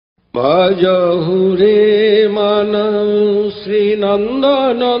Bhajahure manam Sri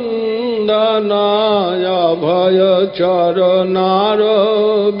Nandanandanaya Bhaya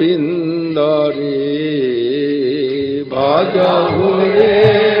Charanara Bindare.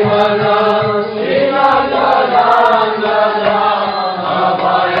 Bhajahure manam Sri Nandanandanaya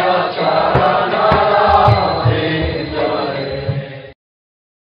Bhaya Charanara Bindare.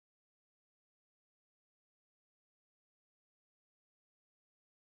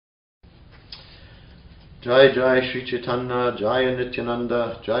 Jai Jai Sri Chaitanya, Jaya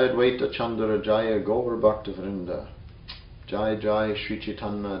Nityananda, Jaya Advaita Chandra, Jaya Gaur Bhakta Vrinda. Jai Jai Sri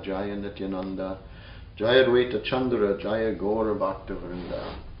Chaitanya, Jaya Nityananda, Jaya Advaita Chandra, Jaya Gaur Bhakta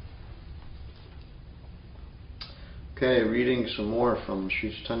Vrinda. Okay, reading some more from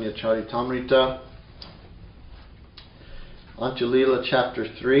Sri Chaitanya-charitamrta. Antya Leela chapter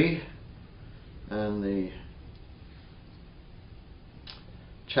 3, and the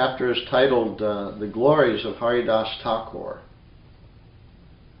chapter is titled The Glories of Haridas Thakur.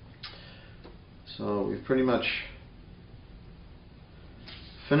 So we've pretty much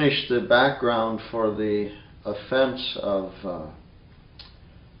finished the background for the offense of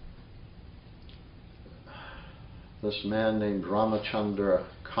this man named Ramachandra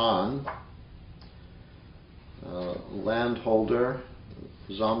Khan, landholder,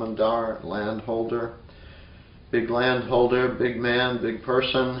 zamindar, landholder, big landholder, big man, big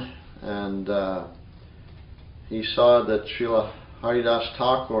person, and he saw that Srila Haridas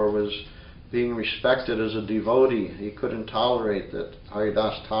Thakur was being respected as a devotee. He couldn't tolerate that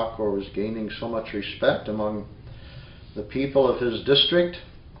Haridas Thakur was gaining so much respect among the people of his district,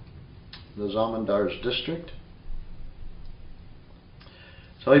 the Zamindar's district.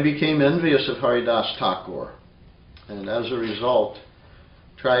 So he became envious of Haridas Thakur, and as a result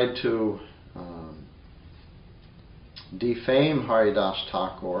tried to defame Haridas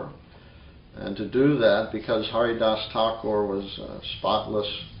Thakur, and to do that, because Haridas Thakur was spotless,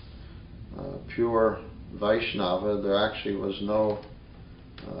 pure Vaishnava, there actually was no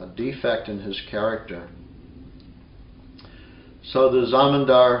defect in his character. So the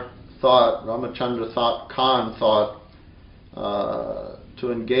Zamindar thought, Ramachandra Khan thought,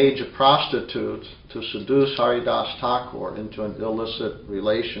 to engage a prostitute to seduce Haridas Thakur into an illicit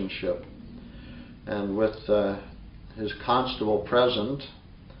relationship, and with his constable present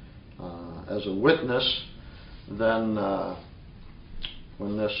as a witness, then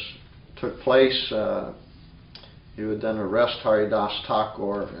when this took place, he would then arrest Haridas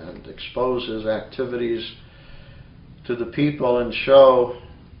Thakur and expose his activities to the people and show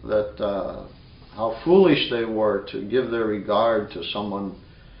that how foolish they were to give their regard to someone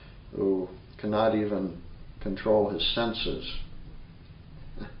who cannot even control his senses.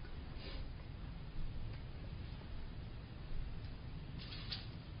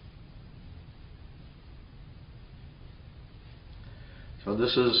 So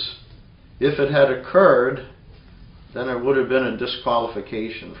this is, if it had occurred, then it would have been a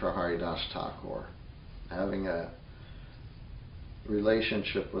disqualification for Haridas Thakur, having a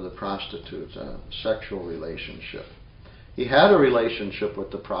relationship with a prostitute, a sexual relationship. He had a relationship with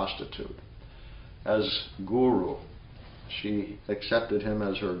the prostitute as guru. She accepted him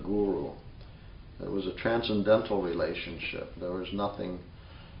as her guru. It was a transcendental relationship. There was nothing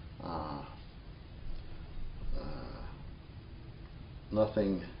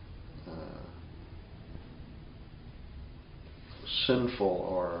sinful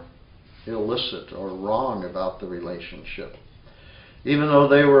or illicit or wrong about the relationship. Even though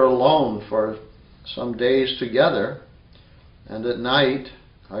they were alone for some days together, and at night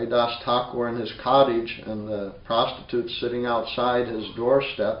Haridas Thakur in his cottage and the prostitute sitting outside his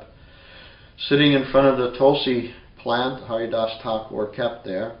doorstep, sitting in front of the tulsi plant Haridas Thakur kept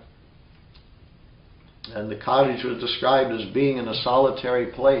there. And the cottage was described as being in a solitary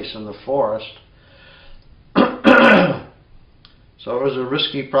place in the forest. So it was a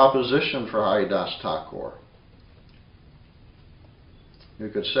risky proposition for Haridas Thakur, you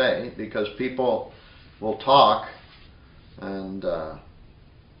could say, because people will talk, and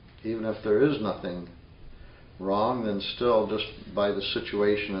even if there is nothing wrong, then still just by the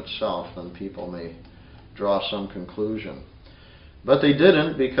situation itself, then people may draw some conclusion. But they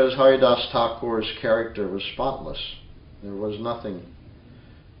didn't, because Haridas Thakur's character was spotless. There was nothing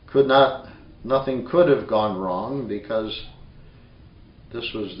could have gone wrong, because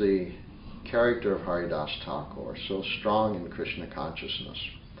this was the character of Haridas Thakur, so strong in Krishna consciousness.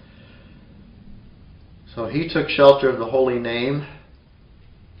 So he took shelter of the holy name,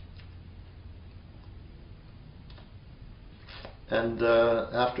 and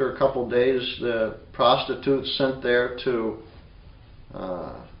after a couple days, the prostitute sent there to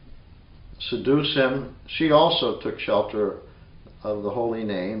seduce him, she also took shelter of the holy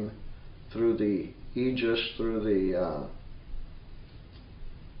name through the aegis, through the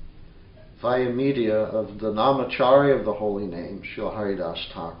via media of the Namachari of the holy name, Srila Haridas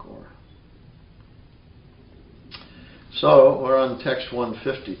Thakur. So, we're on text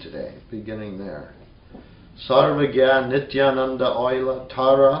 150 today, beginning there. Sarvagya Nityananda Oila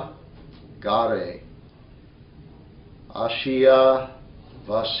Tara Gare Ashiya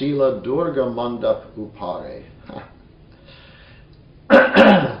Vasila Durga Mandap Upare.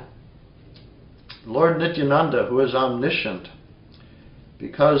 Lord Nityananda, who is omniscient,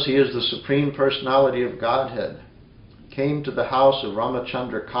 because he is the Supreme Personality of Godhead, came to the house of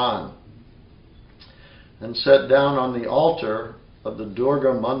Ramachandra Khan and sat down on the altar of the Durga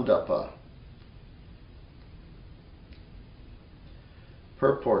Mandapa.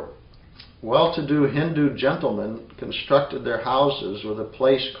 Purport. Well-to-do Hindu gentlemen constructed their houses with a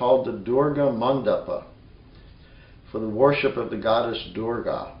place called the Durga Mandapa for the worship of the goddess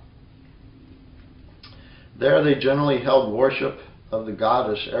Durga. There they generally held worship of the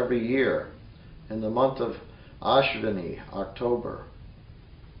goddess every year in the month of Ashvini, October.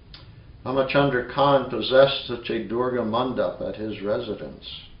 Ramachandra Khan possessed such a Durga Mandap at his residence.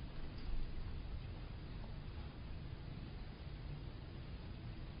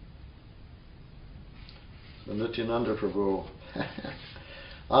 So Nityananda Prabhu,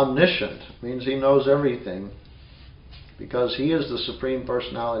 omniscient, means he knows everything because he is the Supreme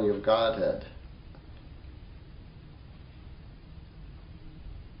Personality of Godhead.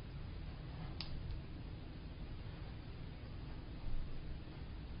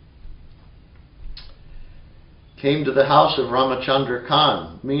 Came to the house of Ramachandra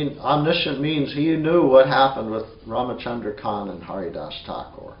Khan. Omniscient means he knew what happened with Ramachandra Khan and Haridas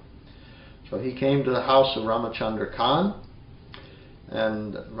Thakur. So he came to the house of Ramachandra Khan,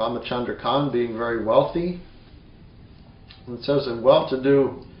 and Ramachandra Khan, being very wealthy, it says a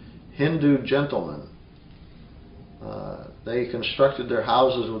well-to-do Hindu gentleman, they constructed their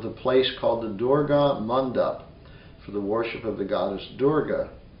houses with a place called the Durga Mandap for the worship of the goddess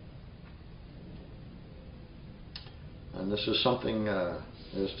Durga. And this is something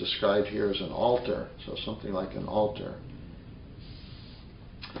is described here as an altar, so something like an altar.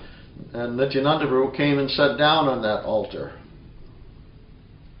 And Nityananda Prabhu came and sat down on that altar.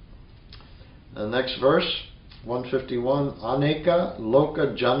 The next verse, 151, Aneka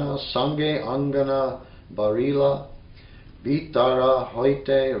Loka Jana Sange Angana Barila Bitara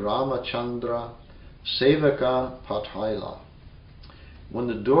Hoite Ramachandra Sevaka Pathaila. When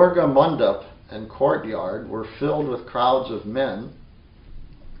the Durga Mandap and courtyard were filled with crowds of men,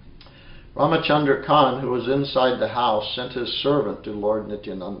 Ramachandra Khan, who was inside the house, sent his servant to Lord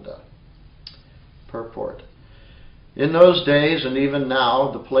Nityananda. Purport. In those days, and even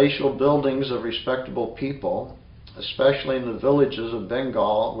now, the palatial buildings of respectable people, especially in the villages of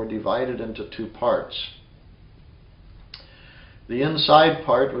Bengal, were divided into two parts. The inside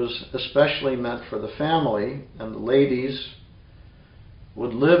part was especially meant for the family, and the ladies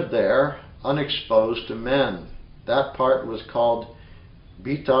would live there unexposed to men. That part was called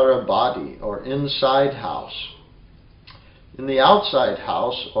Bitara Badi, or inside house. In the outside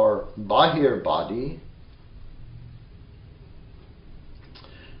house, or Bahir Badi,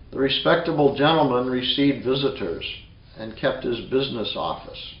 the respectable gentleman received visitors and kept his business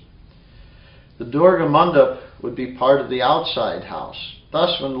office. The Durga Mandap would be part of the outside house.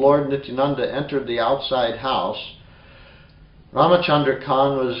 Thus, when Lord Nityananda entered the outside house, Ramachandra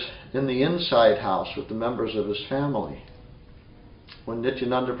Khan was in the inside house with the members of his family. When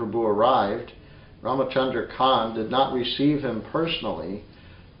Nityananda Prabhu arrived, Ramachandra Khan did not receive him personally,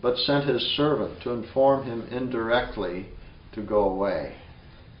 but sent his servant to inform him indirectly to go away.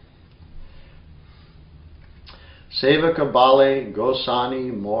 Sevaka Bale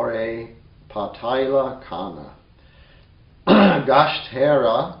Gosani More Pataila Kana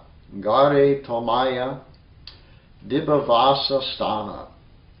Gashthera Gare Tomaya Dibhavasa Stana.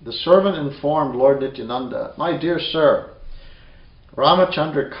 The servant informed Lord Nityananda, "My dear sir,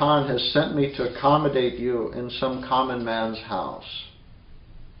 Ramachandra Khan has sent me to accommodate you in some common man's house."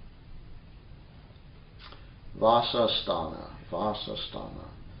 Vasastana, Vasastana.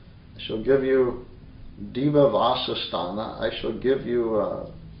 I shall give you Diva Vasastana. I shall give you a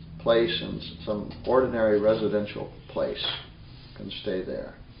place in some ordinary residential place. You can stay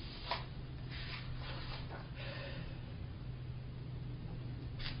there.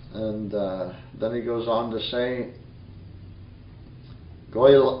 And then he goes on to say,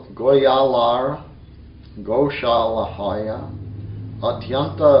 Goyalar Goshalahaya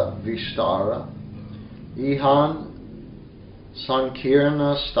Atyanta Vistara Ihan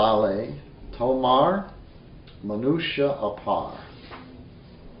Sankirna Stale tomar manusha apar.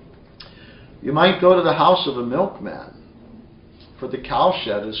 You might go to the house of a milkman, for the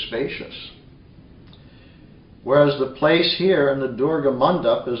cowshed is spacious, whereas the place here in the Durga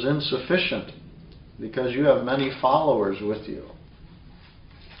Mandap is insufficient, because you have many followers with you.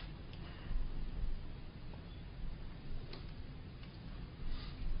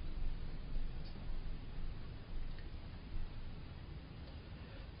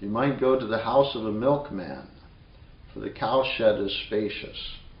 You might go to the house of a milkman, for the cowshed is spacious.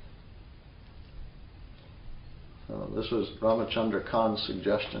 So this was Ramachandra Khan's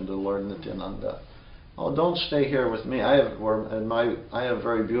suggestion to Lord Nityananda. Oh, don't stay here with me. I have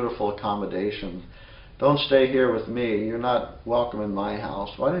very beautiful accommodation. Don't stay here with me. You're not welcome in my house.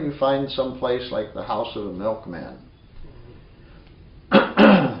 Why don't you find some place like the house of a milkman?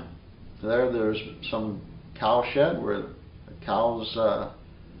 There's some cowshed where the cows are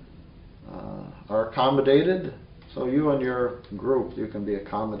accommodated. So you and your group, you can be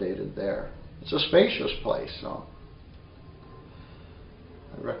accommodated there. It's a spacious place, so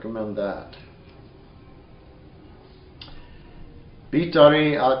I recommend that.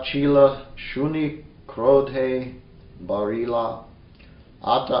 Bitari achila shuni krodhe barila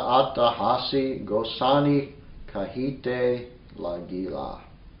ata hasi gosani kahite lagila.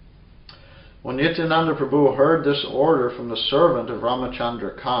 When Nityananda Prabhu heard this order from the servant of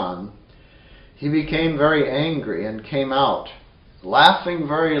Ramachandra Khan, he became very angry and came out. Laughing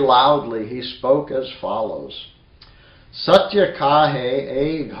very loudly, he spoke as follows. Satya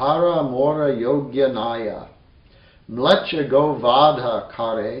kahe e ghara mora yogya naya, mlecha go vadha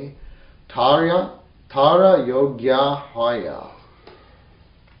kare, tara yogya hoya.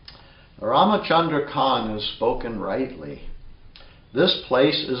 Ramachandra Khan has spoken rightly. This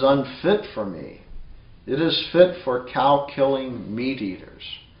place is unfit for me. It is fit for cow-killing meat-eaters.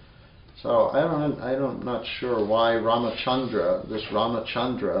 So I'm not sure why Ramachandra, this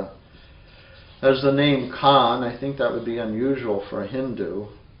Ramachandra, has the name Khan. I think that would be unusual for a Hindu.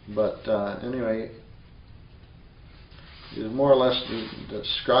 But anyway, he's more or less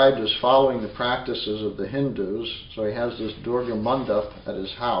described as following the practices of the Hindus. So he has this Durga Mandap at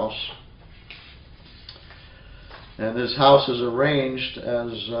his house. And his house is arranged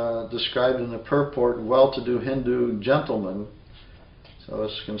as described in the purport, well-to-do Hindu gentleman. So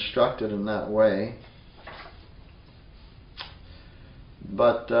it's constructed in that way.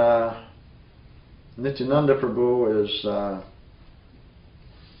 But Nityananda Prabhu is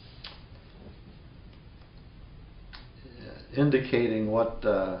indicating what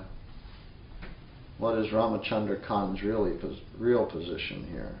is Ramachandra Khan's real position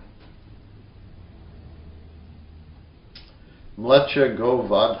here. Mlecha go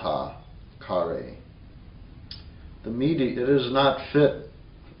vadha kare. It is not fit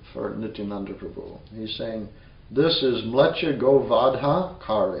for Nityananda Prabhu. He's saying, this is mlecha go vadha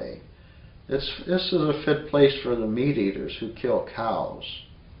kare. This is a fit place for the meat eaters who kill cows.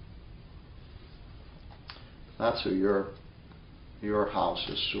 That's who your house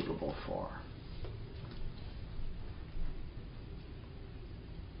is suitable for.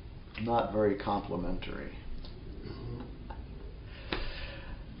 Not very complimentary.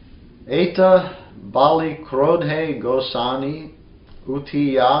 Eta bali krodhe gosani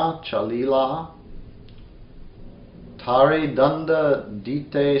utiya chalila tare danda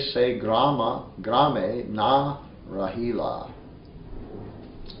dite se grame na rahila.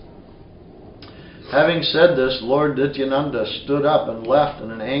 Having said this, Lord Nityananda stood up and left in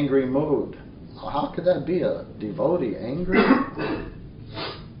an angry mood. How could that be, a devotee angry?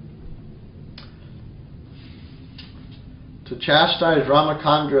 To chastise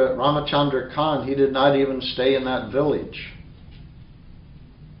Ramachandra Khan, he did not even stay in that village.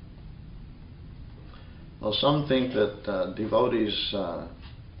 Well, some think that devotees,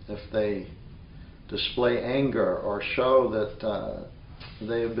 if they display anger or show that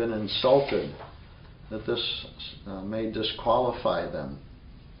they have been insulted, that this may disqualify them.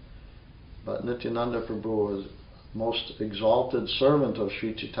 But Nityananda Prabhu is most exalted servant of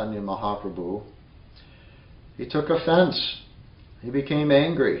Sri Chaitanya Mahaprabhu. He took offense. He became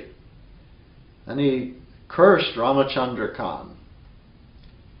angry. And he cursed Ramachandra Khan.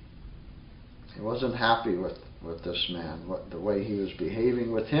 He wasn't happy with this man, the way he was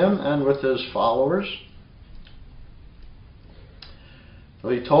behaving with him and with his followers. So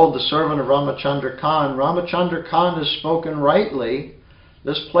he told the servant of Ramachandra Khan has spoken rightly.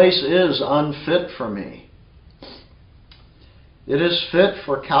 This place is unfit for me. It is fit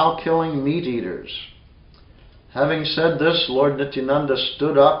for cow-killing meat-eaters. Having said this, Lord Nityananda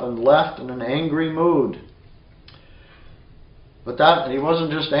stood up and left in an angry mood. But that he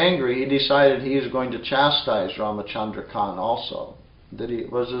wasn't just angry, he decided he was going to chastise Ramachandra Khan also.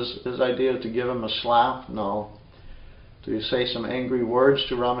 Was his idea to give him a slap? No. Did he say some angry words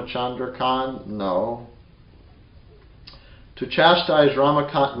to Ramachandra Khan? No. To chastise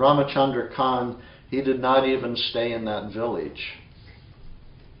Ramachandra Khan, he did not even stay in that village.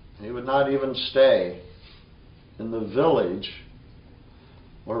 He would not even stay in the village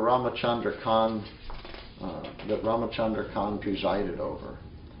where Ramachandra Khan presided over.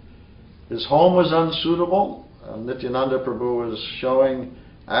 His home was unsuitable. Nityananda Prabhu was showing,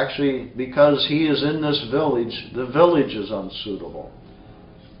 actually, because he is in this village, the village is unsuitable.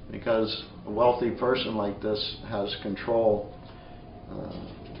 Because a wealthy person like this has control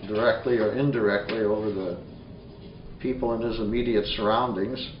directly or indirectly over the people in his immediate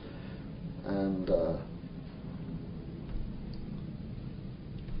surroundings. And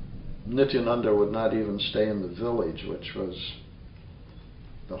Nityananda would not even stay in the village, which was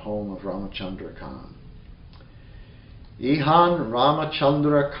the home of Ramachandra Khan. Ihan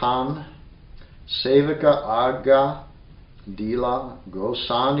Ramachandra Khan, Sevaka Agga, Dila,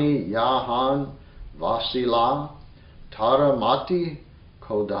 Gosani, Yahan, Vasila, Taramati,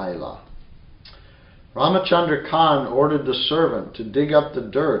 Kodaila. Ramachandra Khan ordered the servant to dig up the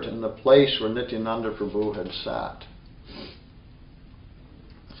dirt in the place where Nityananda Prabhu had sat.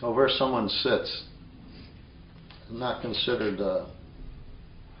 So where someone sits is not considered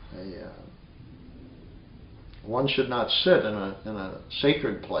one should not sit in a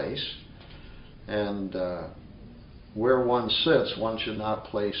sacred place, and where one sits, one should not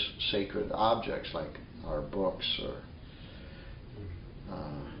place sacred objects like our books or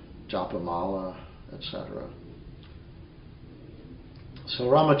japamala, etc. So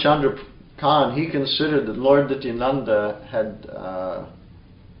Ramachandra Khan, he considered that Lord Nityananda had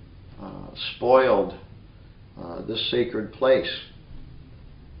spoiled this sacred place,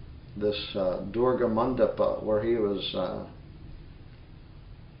 this Durga Mandapa, where he was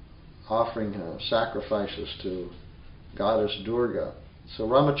offering sacrifices to Goddess Durga. So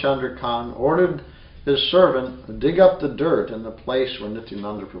Ramachandra Khan ordered his servant to dig up the dirt in the place where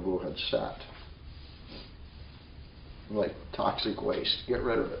Nityananda Prabhu had sat. Like toxic waste, get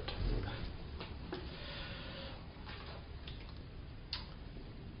rid of it.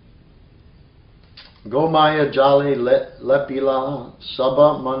 Gomaya Jali Lepila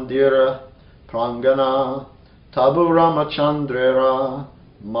Sabha Mandira Prangana Tabu Ramachandrera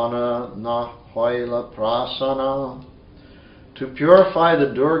Mana Nahoila Prasana. To purify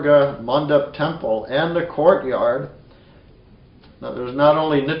the Durga Mandap temple and the courtyard. Now, there's not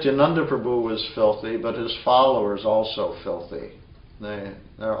only Nityananda Prabhu was filthy, but his followers also filthy.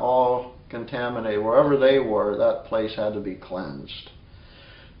 They're all contaminated. Wherever they were, that place had to be cleansed.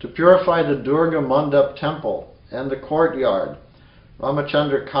 To purify the Durga Mandap temple and the courtyard,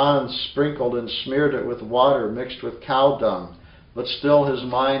 Ramachandra Khan sprinkled and smeared it with water mixed with cow dung, but still his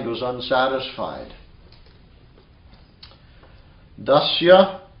mind was unsatisfied.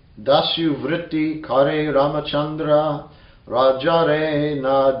 Dasya vritti kare Ramachandra rajare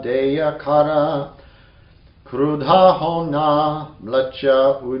na deya kara krudha hona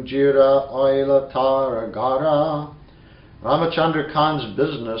mlacha ujira oila taragara. Ramachandra Khan's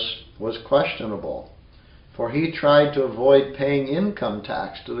business was questionable, for he tried to avoid paying income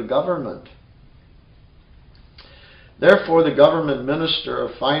tax to the government. Therefore, the government minister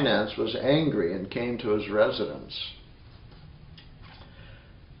of finance was angry and came to his residence.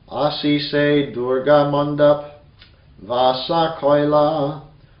 Asise Durga Mandap Vasa Koila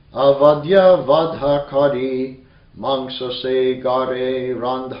Avadya Vadha Kari Mangsase Gare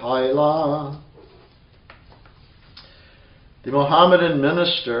Randhaila. The Mohammedan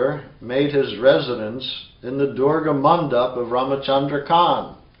minister made his residence in the Durga Mandap of Ramachandra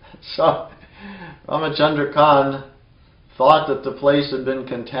Khan. So Ramachandra Khan thought that the place had been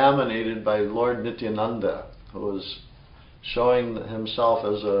contaminated by Lord Nityananda, who was showing himself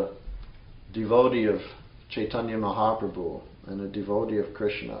as a devotee of Chaitanya Mahaprabhu and a devotee of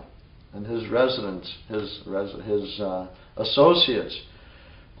Krishna. And his residents, his associates,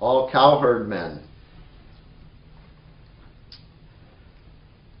 all cowherd men,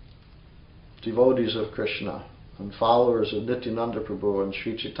 devotees of Krishna and followers of Nityananda Prabhu and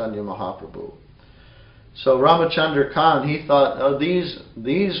Sri Chaitanya Mahaprabhu. So Ramachandra Khan, he thought,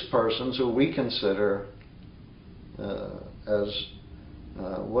 these persons who we consider as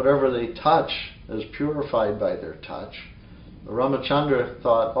whatever they touch is purified by their touch. Ramachandra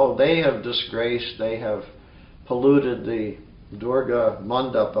thought, they have disgraced, they have polluted the Durga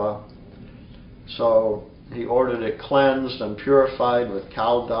Mandapa. So he ordered it cleansed and purified with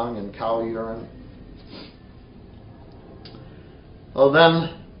cow dung and cow urine. Well,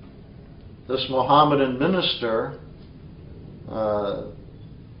 then this Mohammedan minister,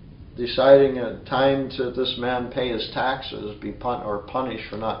 deciding a time to this man pay his taxes, be punished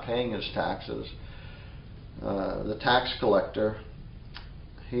for not paying his taxes, the tax collector,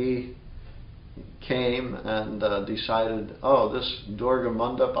 he came and decided, oh, this Durga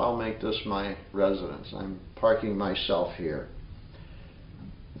Mandap, I'll make this my residence. I'm parking myself here.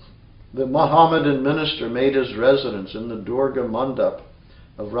 The Mohammedan minister made his residence in the Durga Mandap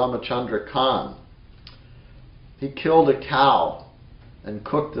of Ramachandra Khan. He killed a cow and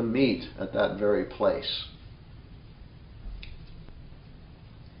cooked the meat at that very place.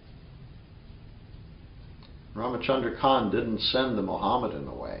 Ramachandra Khan didn't send the Mohammedan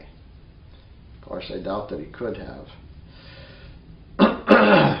away. Of course, I doubt that he could have.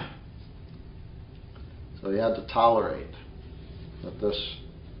 So he had to tolerate that this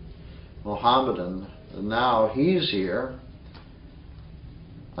Mohammedan, now he's here.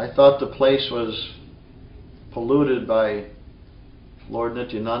 I thought the place was polluted by Lord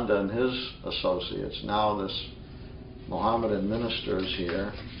Nityananda and his associates. Now this Mohammedan minister is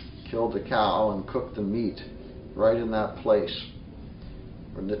here, killed the cow and cooked the meat right in that place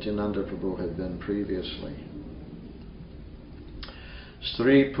where Nityananda Prabhu had been previously.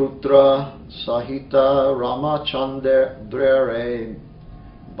 Sri Putra Sahita Ramachandre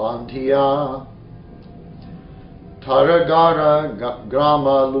Bandhiya Taragara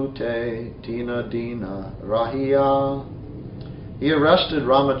Grama Lute Tina Dina Rahiya. He arrested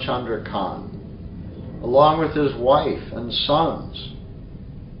Ramachandra Khan along with his wife and sons,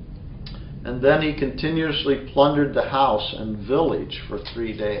 and then he continuously plundered the house and village for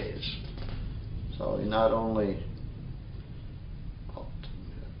 3 days. So he not only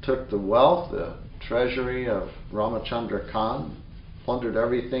took the wealth, the treasury of Ramachandra Khan, plundered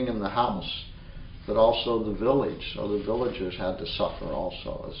everything in the house, but also the village. So the villagers had to suffer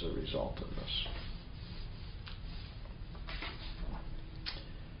also as a result of this.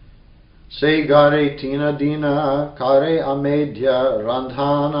 Se gare tina dina kare amedya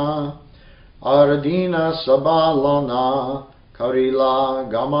randhana aradina sabalana karila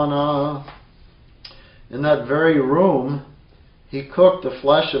gamana. In that very room, he cooked the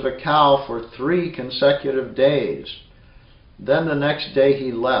flesh of a cow for 3 consecutive days. Then the next day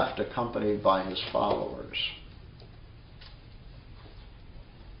he left, accompanied by his followers.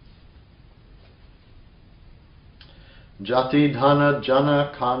 Jati dhana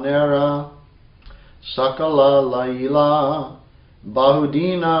jana kanera sakala laila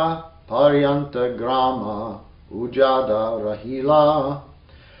bahudina paryanta grama ujada rahila.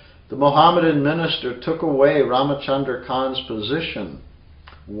 The Mohammedan minister took away Ramachandra Khan's position,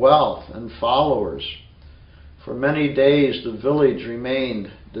 wealth, and followers. For many days the village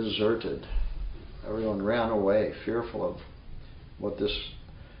remained deserted. Everyone ran away, fearful of what this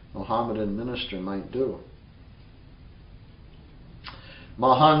Mohammedan minister might do.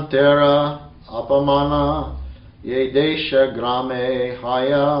 Mahantera apamana yedesha grame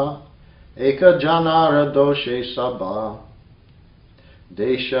haya eka janara doshe sabha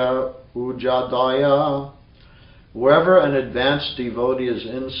desha ujadaya. Wherever an advanced devotee is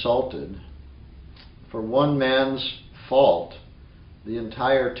insulted, for one man's fault, the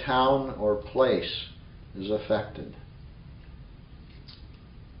entire town or place is affected.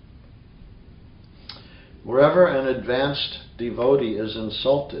 Wherever an advanced devotee is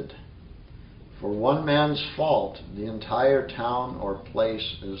insulted, for one man's fault, the entire town or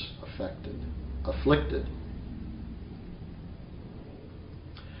place is afflicted.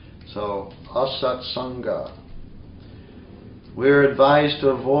 So, asat sangha. We're advised to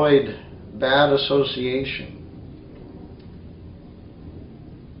avoid bad association.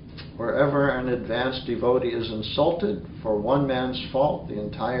 Wherever an advanced devotee is insulted, for one man's fault, the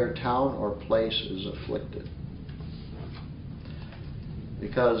entire town or place is afflicted.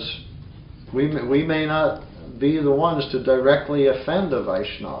 Because we may not be the ones to directly offend a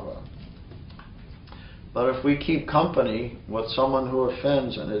Vaishnava, but if we keep company with someone who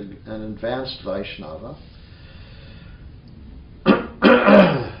offends an advanced Vaishnava,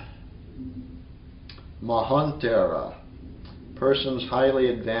 Mahantera, persons highly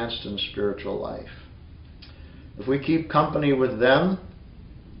advanced in spiritual life. If we keep company with them,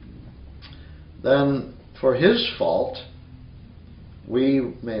 then for his fault,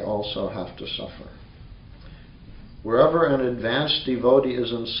 we may also have to suffer. Wherever an advanced devotee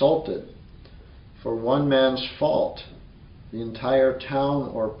is insulted, for one man's fault, the entire town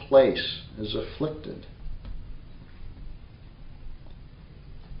or place is afflicted.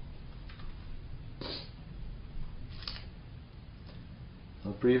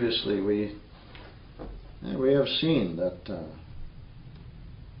 Well, previously we have seen that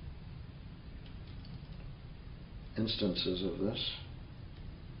instances of this.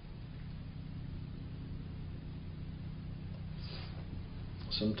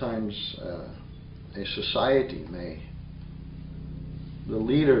 Sometimes a society the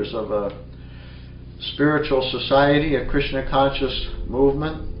leaders of a spiritual society, a Krishna conscious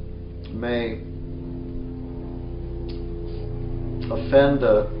movement, may offend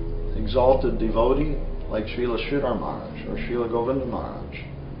an exalted devotee like Srila Giri Maharaj or Srila Govinda Maharaj.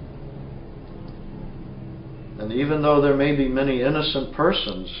 And even though there may be many innocent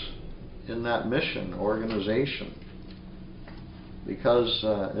persons in that mission, organization, because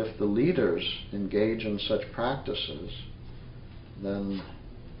if the leaders engage in such practices, then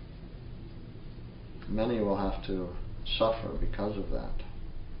many will have to suffer because of that.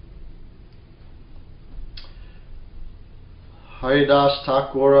 Haridas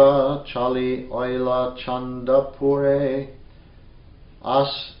Thakura Chali Oila Chandapure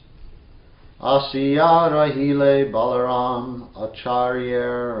Asiya Rahile Balaram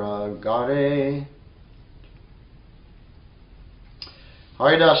Acharya Gare.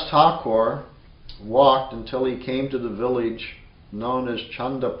 Haridas Thakur walked until he came to the village known as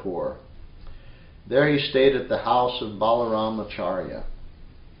Chandapur. There he stayed at the house of Balaram Acharya.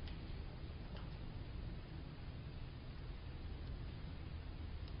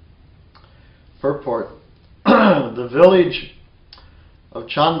 Purport. The village of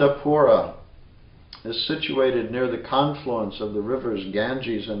Chandapura is situated near the confluence of the rivers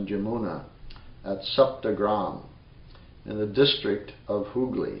Ganges and Jamuna at Saptagram in the district of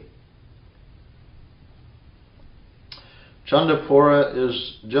Hooghly. Chandapura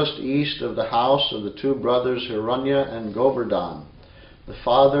is just east of the house of the two brothers Hiranya and Govardhan, the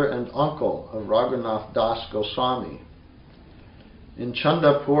father and uncle of Raghunath Das Goswami. In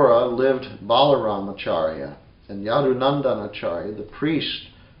Chandapura lived Balaram Acharya and Yadunandan Acharya, the priest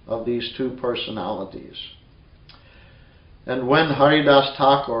of these two personalities. And when Haridas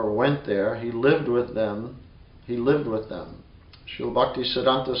Thakur went there, he lived with them. Srila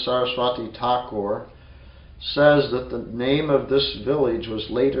Bhaktisiddhanta Saraswati Thakur says that the name of this village was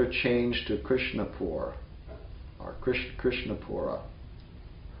later changed to Krishnapur, or Krishnapura.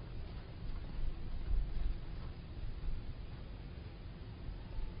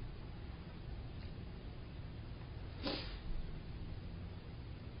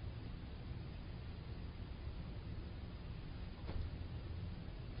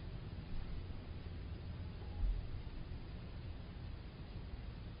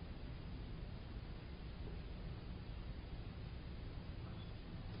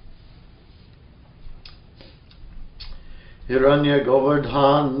 Hiranya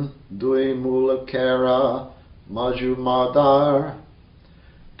Govardhan Dui Mulakera Majumadar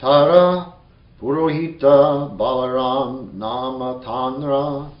Tara Purohita Balaram Nama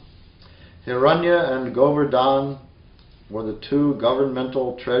Tanra. Hiranya and Govardhan were the two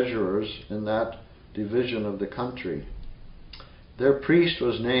governmental treasurers in that division of the country. Their priest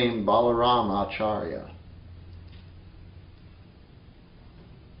was named Balaram Acharya.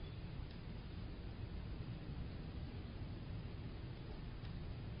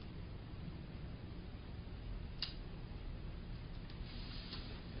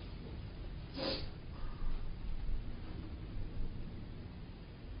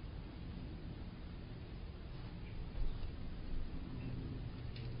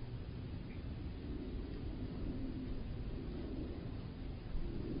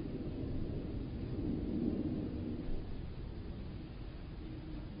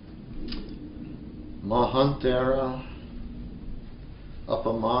 Mahantera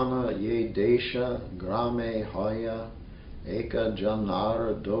Apamana Ye Desha Grame Haya Eka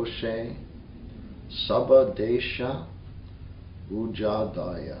Janara Doshe Sabha Desha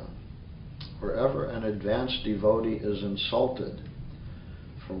Ujadaya. Wherever an advanced devotee is insulted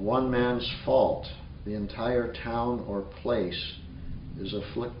for one man's fault, the entire town or place is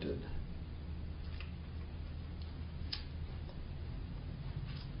afflicted.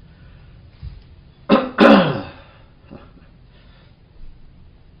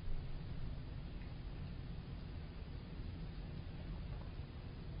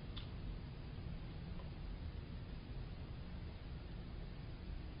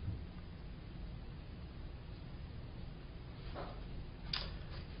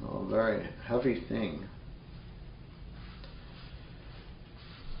 Very heavy thing.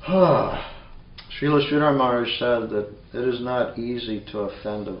 Srila Giri Maharaj said that it is not easy to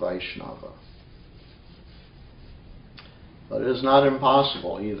offend a Vaishnava, but it is not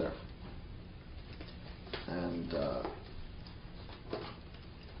impossible either. And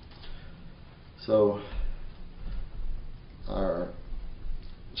so our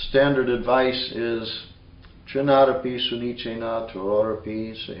standard advice is Trinadapi sunichena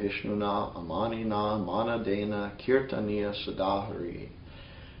turorapi sahishnuna amanina manadena kirtaniya sadahari.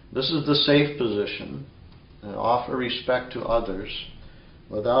 This is the safe position, and offer respect to others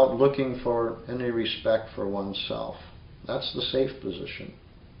without looking for any respect for oneself. That's the safe position.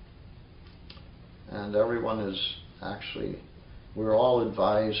 And everyone is actually, we're all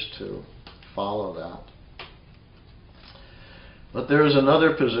advised to follow that. But there is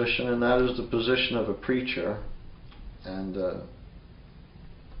another position, and that is the position of a preacher. And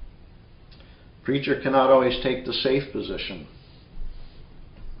preacher cannot always take the safe position.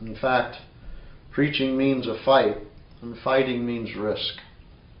 In fact, preaching means a fight, and fighting means risk.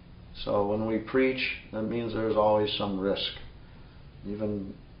 So when we preach, that means there's always some risk.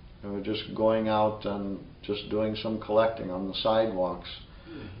 Even just going out and just doing some collecting on the sidewalks,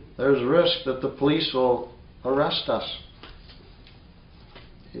 there's risk that the police will arrest us.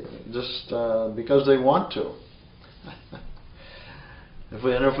 Just because they want to.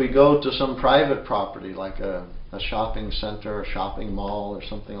 If we go to some private property like a shopping center, a shopping mall, or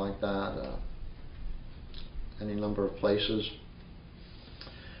something like that, any number of places,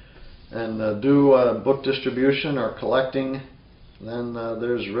 and do book distribution or collecting, then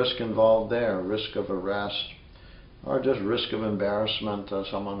there's risk involved there, risk of arrest, or just risk of embarrassment.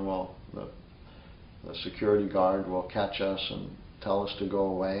 Someone will, the security guard will catch us and tell us to go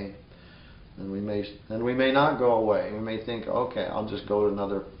away, and we may not go away. We may think, okay, I'll just go to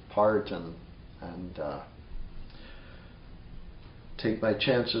another part and take my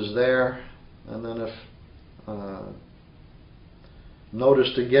chances there. And then if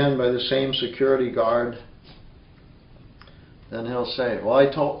noticed again by the same security guard, then he'll say, well,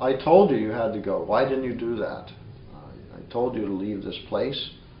 I told you you had to go. Why didn't you do that? I told you to leave this place.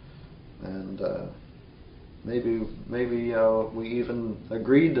 And maybe we even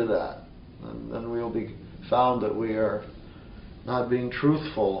agreed to that, and then we'll be found that we are not being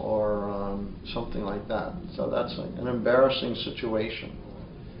truthful or something like that. So that's an embarrassing situation.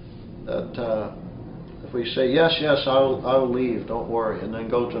 That if we say yes, I'll leave, don't worry, and then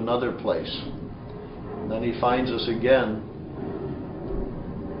go to another place, and then he finds us again,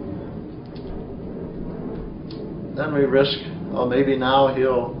 then we risk, well, maybe now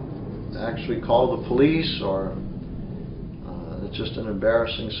he'll actually call the police, or it's just an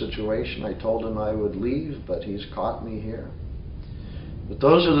embarrassing situation. I told him I would leave, but he's caught me here. But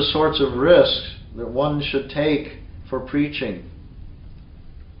those are the sorts of risks that one should take for preaching.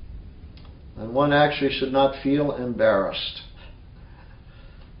 And one actually should not feel embarrassed.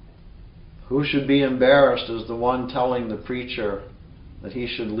 Who should be embarrassed is the one telling the preacher that he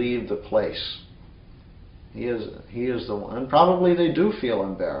should leave the place. He is the one. And probably they do feel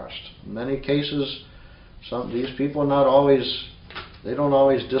embarrassed. In many cases, these people they don't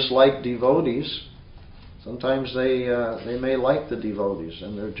always dislike devotees. Sometimes they may like the devotees,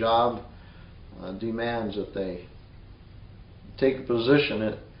 and their job demands that they take a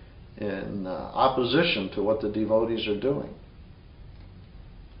position in opposition to what the devotees are doing.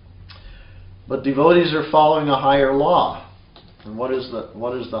 But devotees are following a higher law. And what is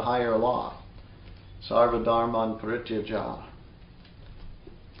the higher law? Sarvadharman parityaja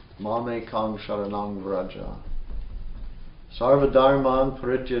mamekam sharanam vraja. Sarvadharman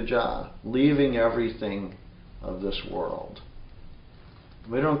parityaja, leaving everything of this world.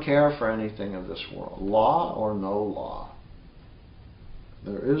 We don't care for anything of this world, law or no law.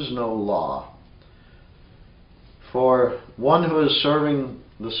 There is no law. For one who is serving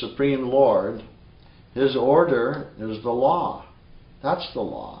the Supreme Lord, his order is the law. That's the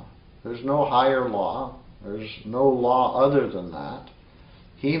law. There's no higher law. There's no law other than that.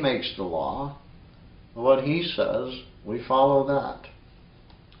 He makes the law. What he says, we follow that.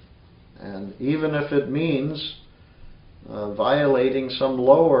 And even if it means violating some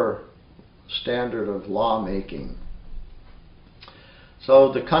lower standard of lawmaking.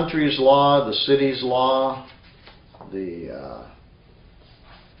 So the country's law, the city's law, the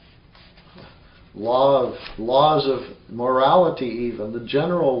laws of morality, even the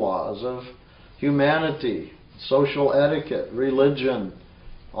general laws of humanity, social etiquette, religion,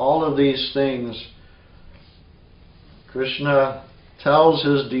 all of these things, Krishna tells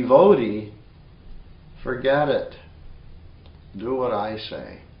his devotee, forget it, do what I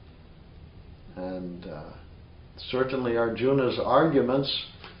say. And certainly Arjuna's arguments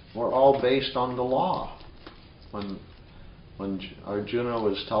were all based on the law. When Arjuna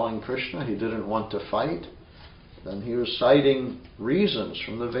was telling Krishna he didn't want to fight, then he was citing reasons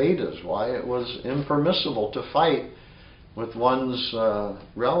from the Vedas why it was impermissible to fight with one's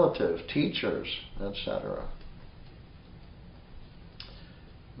relative, teachers, etc.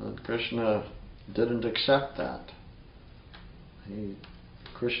 And Krishna didn't accept that.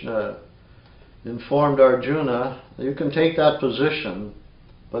 Krishna informed Arjuna, you can take that position,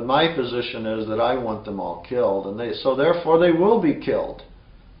 but my position is that I want them all killed, and so therefore they will be killed.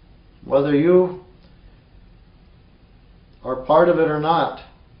 Whether you are part of it or not.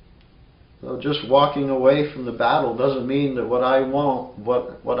 So just walking away from the battle doesn't mean that what I want,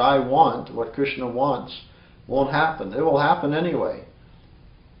 what Krishna wants, won't happen. It will happen anyway.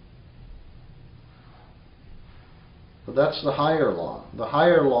 But that's the higher law. The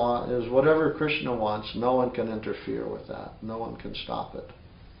higher law is whatever Krishna wants, no one can interfere with that. No one can stop it.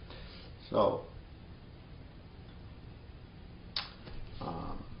 So,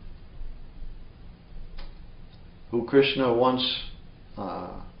 who Krishna wants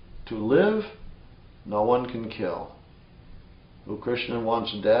to live, no one can kill. Who Krishna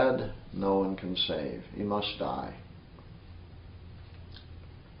wants dead, no one can save. He must die.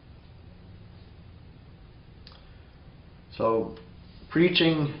 So,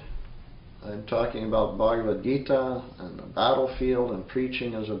 preaching, I'm talking about Bhagavad Gita and a battlefield, and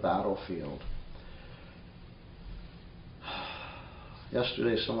preaching is a battlefield.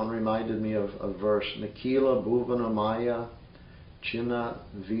 Yesterday someone reminded me of a verse, Nikila Bhuvana Maya China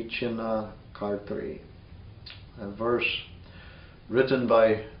Vichina Kartri. A verse written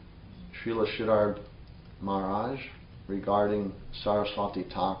by Srila Giri Maharaj regarding Saraswati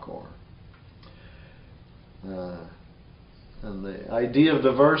Thakur. And the idea of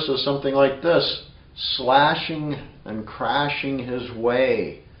the verse is something like this: slashing and crashing his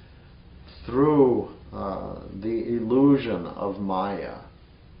way through the illusion of Maya,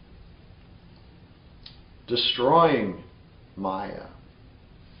 destroying Maya.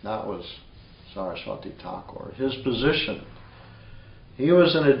 That was Saraswati Thakur. His position. He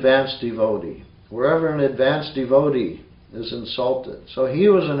was an advanced devotee. Wherever an advanced devotee is insulted. So he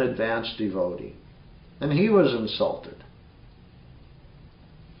was an advanced devotee. And he was insulted.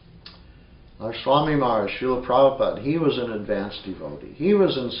 Our Swami Maharaj, Srila Prabhupada, he was an advanced devotee. He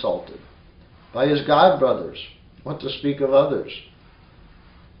was insulted by his godbrothers. What to speak of others?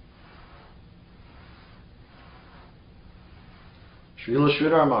 Srila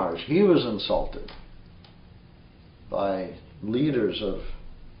Sridhar Maharaj, he was insulted by leaders of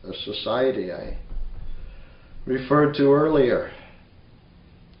a society I referred to earlier.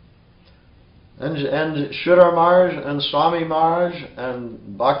 And Sridhar Maharaj and Swami Maharaj and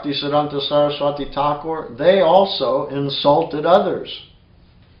Bhaktisiddhanta Saraswati Thakur, they also insulted others.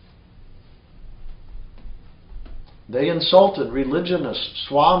 They insulted religionists,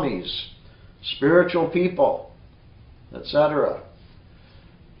 swamis, spiritual people, etc.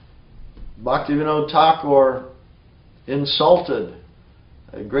 Bhaktivinoda Thakur insulted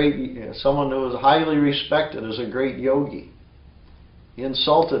someone who was highly respected as a great yogi. He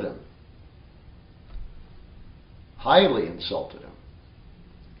insulted him. Highly insulted him.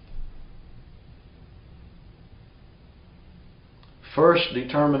 First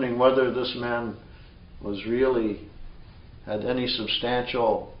determining whether this man was really had any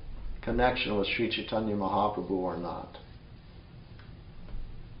substantial connection with Sri Chaitanya Mahaprabhu or not.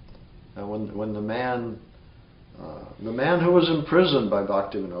 And when the man who was imprisoned by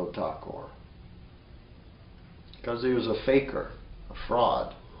Bhaktivinoda Thakur, because he was a faker, a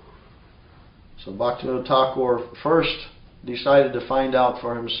fraud. So Bhaktivinoda Thakur first decided to find out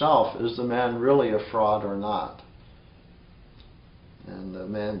for himself, is the man really a fraud or not? And the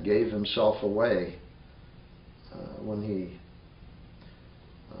man gave himself away when he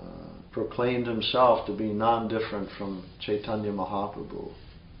proclaimed himself to be non-different from Chaitanya Mahaprabhu.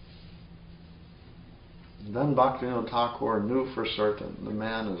 And then Bhaktivinoda Thakur knew for certain the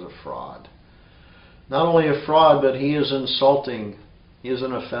man is a fraud. Not only a fraud, but he is insulting, he is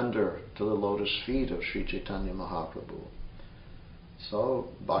an offender to the lotus feet of Sri Chaitanya Mahaprabhu. So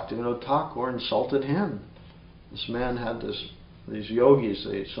Bhaktivinoda Thakur insulted him. This man had these yogis,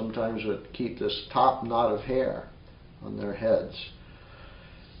 they sometimes would keep this top knot of hair on their heads.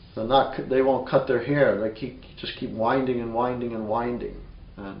 They won't cut their hair, they just keep winding and winding and winding.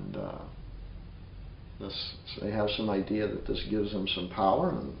 And so they have some idea that this gives them some power,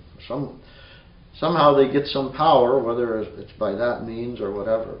 and somehow they get some power, whether it's by that means or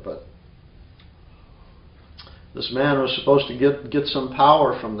whatever. But this man was supposed to get some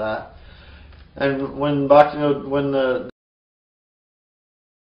power from that. And when the